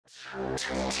अस्सलाम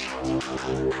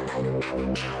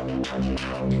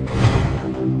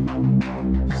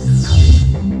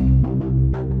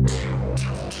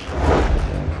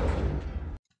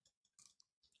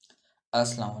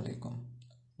वालेकुम।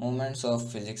 Moments of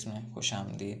physics में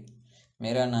खुशामदीद।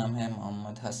 मेरा नाम है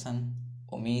मोहम्मद हसन।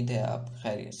 उम्मीद है आप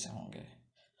खैरियत से होंगे।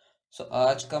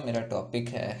 आज का मेरा टॉपिक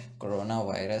है corona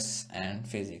virus and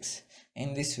physics.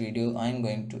 In this video I am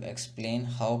going to explain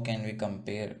how can we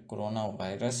compare corona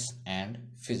virus and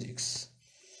physics.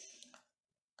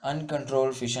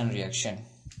 Uncontrolled fission reaction,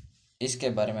 इसके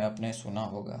बारे में आपने सुना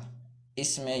होगा।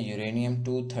 इसमें यूरेनियम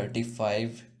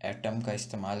 235 एटम का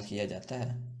इस्तेमाल किया जाता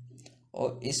है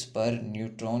और इस पर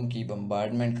न्यूट्रॉन की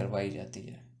बम्बार्डमेंट करवाई जाती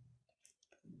है।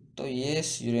 तो ये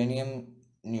यूरेनियम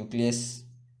न्यूक्लियस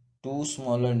 2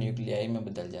 स्मॉलर न्यूक्लियाई में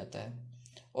बदल जाता है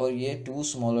और ये 2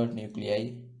 स्मॉलर न्यूक्लियाई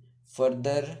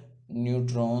फर्दर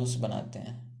न्यूट्रॉन्स बनाते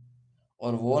हैं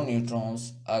और वो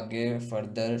न्यूट्रॉन्स आगे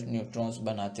फर्दर न्यूट्रॉन्स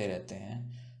बनाते रहते हैं।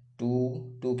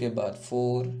 2 के बाद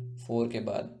 4 के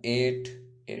बाद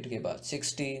 8 के बाद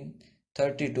 16,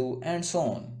 32 एंड सो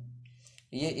ऑन।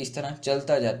 ये इस तरह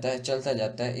चलता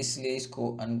जाता है, इसलिए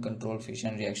इसको अनकंट्रोल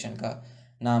फिशन रिएक्शन का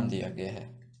नाम दिया गया है।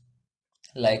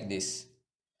 Like this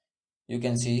you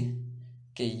can see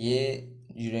कि ये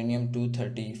यूरेनियम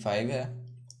 235 है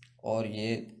और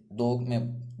ये 2 में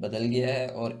बदल गया है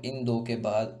और इन 2 के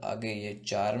बाद आगे ये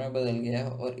 4 में बदल गया है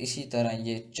और इसी तरह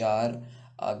ये 4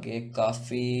 आगे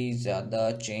काफ़ी ज़्यादा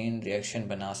चेन रिएक्शन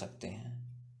बना सकते हैं।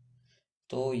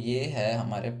 तो ये है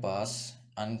हमारे पास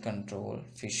अनकंट्रोल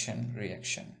फिशन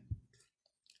रिएक्शन।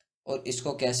 और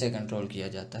इसको कैसे कंट्रोल किया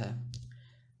जाता है?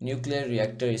 न्यूक्लियर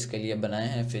रिएक्टर इसके लिए बनाए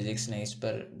हैं। फिज़िक्स ने इस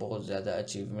पर बहुत ज़्यादा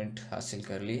अचीवमेंट हासिल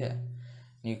कर ली है।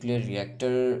 न्यूक्लियर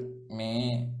रिएक्टर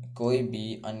में कोई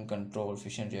भी अनकंट्रोल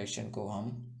फिशन रिएक्शन को हम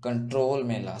कंट्रोल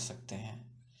में ला सकते हैं।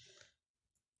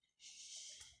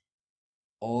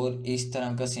 और इस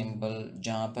तरह का सिंबल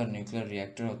जहाँ पर न्यूक्लियर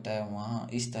रिएक्टर होता है वहाँ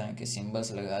इस तरह के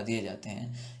सिंबल्स लगा दिए जाते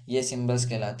हैं। ये सिंबल्स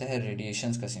कहलाते हैं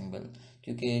रेडिएशंस का सिंबल,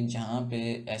 क्योंकि जहाँ पे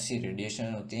ऐसी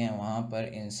रेडिएशन होती हैं वहाँ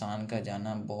पर इंसान का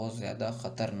जाना बहुत ज़्यादा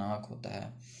ख़तरनाक होता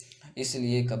है।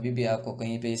 इसलिए कभी भी आपको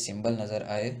कहीं पे सिंबल नज़र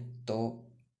आए तो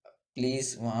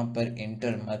प्लीज़ वहाँ पर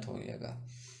इंटर मत होइएगा।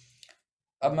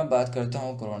 अब मैं बात करता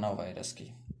हूँ कोरोना वायरस की।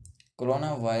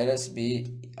 कोरोना वायरस भी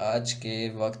आज के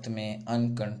वक्त में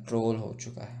अनकंट्रोल हो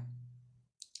चुका है।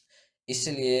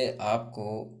 इसलिए आपको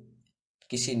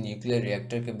किसी न्यूक्लियर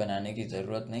रिएक्टर के बनाने की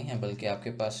ज़रूरत नहीं है, बल्कि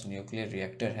आपके पास न्यूक्लियर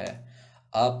रिएक्टर है।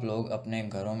 आप लोग अपने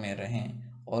घरों में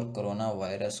रहें और कोरोना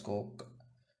वायरस को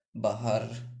बाहर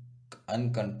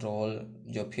अनकंट्रोल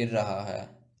जो फिर रहा है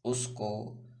उसको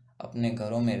अपने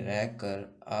घरों में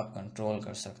रहकर आप कंट्रोल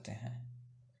कर सकते हैं।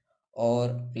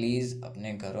 और प्लीज़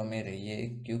अपने घरों में रहिए,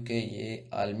 क्योंकि ये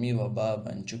आलमी वबा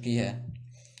बन चुकी है।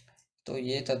 तो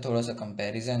ये था थोड़ा सा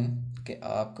कंपैरिजन कि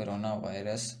आप कोरोना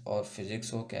वायरस और फिज़िक्स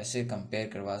को कैसे कंपेयर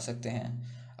करवा सकते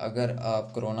हैं। अगर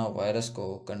आप कोरोना वायरस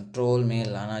को कंट्रोल में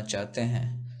लाना चाहते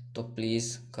हैं तो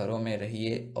प्लीज़ घरों में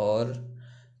रहिए और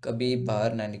कभी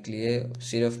बाहर ना निकलिए,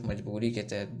 सिर्फ मजबूरी के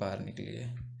तहत बाहर निकलिए।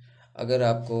 अगर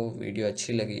आपको वीडियो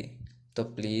अच्छी लगी तो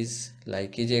प्लीज़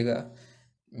लाइक कीजिएगा,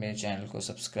 मेरे चैनल को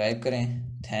सब्सक्राइब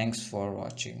करें। Thanks for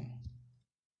watching.